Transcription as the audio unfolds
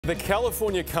The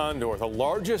California condor, the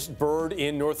largest bird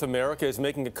in North America, is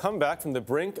making a comeback from the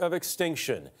brink of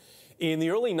extinction. In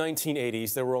the early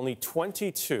 1980s, there were only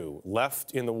 22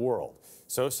 left in the world.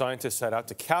 So scientists set out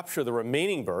to capture the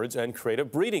remaining birds and create a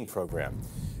breeding program.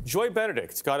 Joy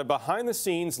Benedict got a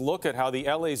behind-the-scenes look at how the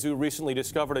LA Zoo recently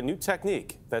discovered a new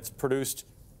technique that's produced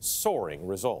soaring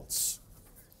results.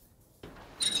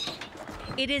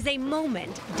 It is a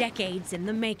moment decades in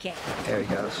the making. There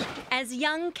he goes. As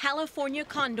young California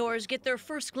condors get their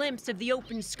first glimpse of the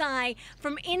open sky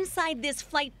from inside this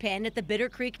flight pen at the Bitter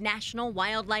Creek National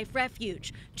Wildlife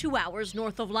Refuge, 2 hours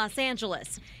north of Los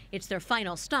Angeles. It's their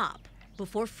final stop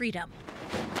before freedom.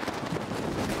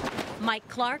 Mike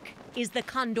Clark is the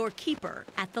condor keeper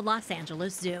at the Los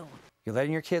Angeles Zoo. You're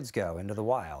letting your kids go into the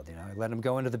wild, you let them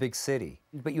go into the big city,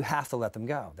 but you have to let them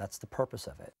go. That's the purpose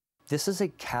of it. This is a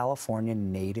California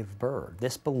native bird.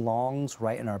 This belongs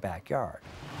right in our backyard.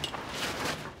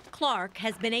 Clark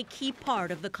has been a key part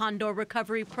of the condor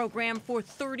recovery program for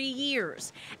 30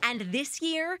 years. And this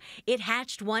year, it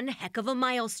hatched one heck of a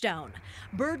milestone.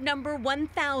 Bird number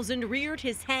 1,000 reared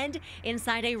his head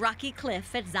inside a rocky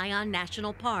cliff at Zion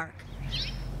National Park.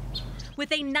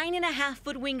 With a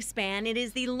 9.5-foot wingspan, it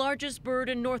is the largest bird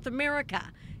in North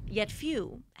America. Yet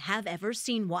few have ever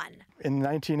seen one. In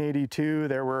 1982,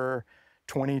 there were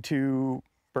 22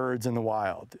 birds in the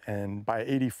wild, and by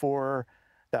 '84,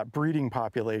 that breeding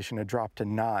population had dropped to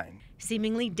 9.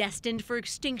 Seemingly destined for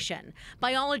extinction,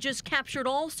 biologists captured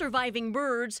all surviving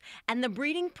birds, and the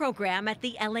breeding program at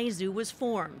the LA Zoo was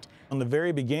formed. In the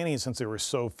very beginning, since there were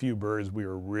so few birds, we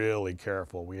were really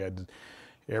careful. We had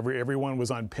everyone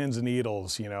was on pins and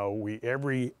needles.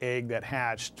 Every egg that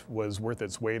hatched was worth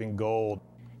its weight in gold.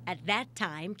 At that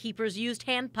time, keepers used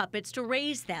hand puppets to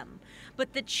raise them,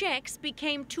 but the chicks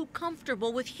became too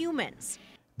comfortable with humans.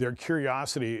 Their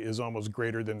curiosity is almost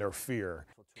greater than their fear.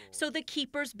 So the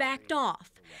keepers backed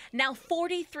off. Now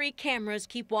 43 cameras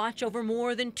keep watch over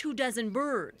more than 24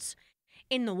 birds.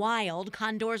 In the wild,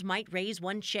 condors might raise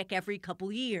one chick every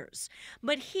couple years.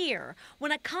 But here,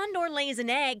 when a condor lays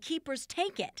an egg, keepers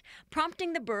take it,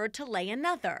 prompting the bird to lay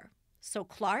another. So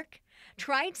Clark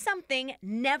tried something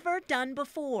never done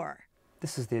before.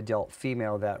 This is the adult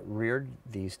female that reared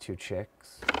these 2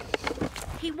 chicks.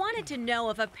 He wanted to know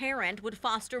if a parent would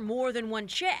foster more than one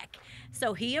chick,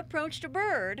 so he approached a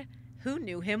bird who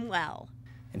knew him well.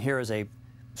 And here is a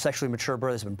sexually mature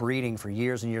bird that's been breeding for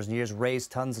years and years and years,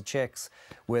 raised tons of chicks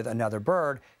with another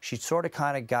bird. She sort of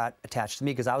kind of got attached to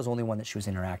me because I was the only one that she was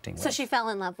interacting with. So she fell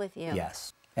in love with you?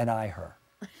 Yes, and I her.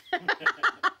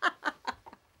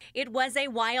 It was a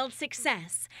wild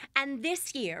success, and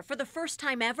this year, for the first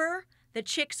time ever, the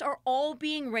chicks are all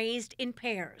being raised in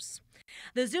pairs.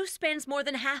 The zoo spends more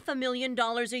than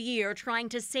 $500,000 a year trying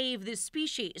to save this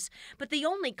species, but the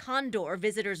only condor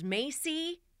visitors may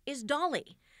see is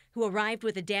Dolly, who arrived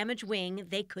with a damaged wing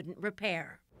they couldn't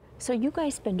repair. So you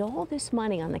guys spend all this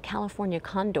money on the California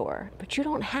condor, but you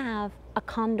don't have a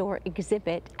condor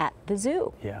exhibit at the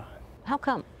zoo. Yeah. How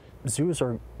come? Zoos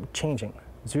are changing.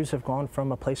 Zoos have gone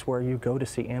from a place where you go to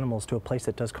see animals to a place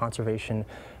that does conservation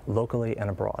locally and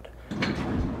abroad.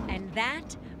 And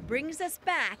that brings us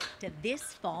back to this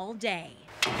fall day.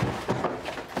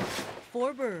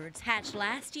 4 birds hatched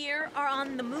last year are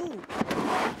on the move.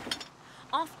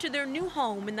 Off to their new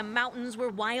home in the mountains where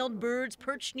wild birds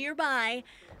perch nearby,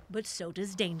 but so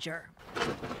does danger.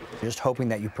 Just hoping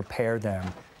that you prepare them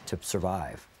to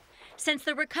survive. Since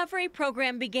the recovery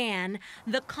program began,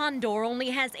 the condor only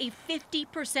has a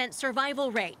 50%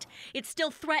 survival rate. It's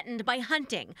still threatened by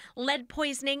hunting, lead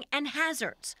poisoning, and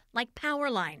hazards like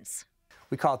power lines.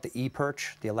 We call it the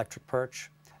E-perch, the electric perch.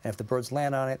 And if the birds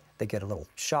land on it, they get a little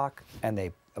shock and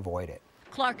they avoid it.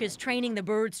 Clark is training the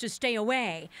birds to stay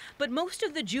away, but most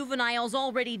of the juveniles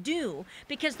already do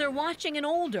because they're watching an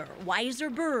older,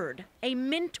 wiser bird, a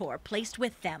mentor placed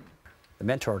with them. The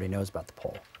mentor already knows about the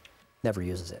pole, never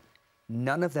uses it.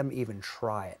 None of them even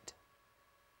try it.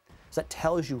 So that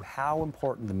tells you how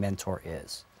important the mentor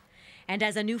is. And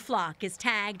as a new flock is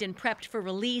tagged and prepped for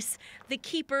release, the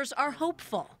keepers are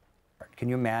hopeful. Can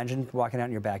you imagine walking out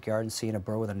in your backyard and seeing a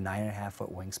bird with a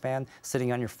 9.5-foot wingspan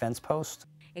sitting on your fence post?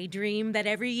 A dream that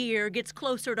every year gets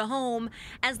closer to home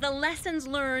as the lessons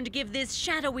learned give this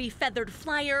shadowy feathered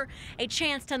flyer a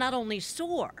chance to not only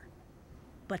soar,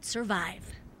 but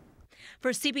survive.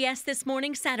 For CBS This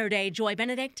Morning, Saturday, Joy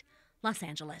Benedict, Los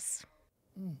Angeles.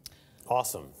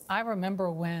 Awesome. I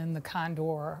remember when the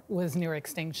condor was near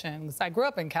extinction, 'cause I grew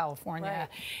up in California,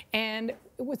 Right. and it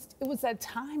was that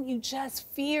time you just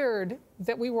feared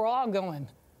that we were all going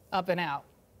up and out.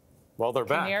 Well, they're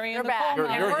back. Canary in They're the back. coal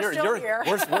mine. And we're still here.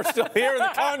 We're still here, and the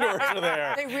condors are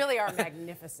there. They really are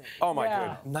magnificent. Oh, my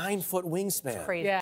Yeah. goodness. 9-foot wingspan. Crazy. Yeah.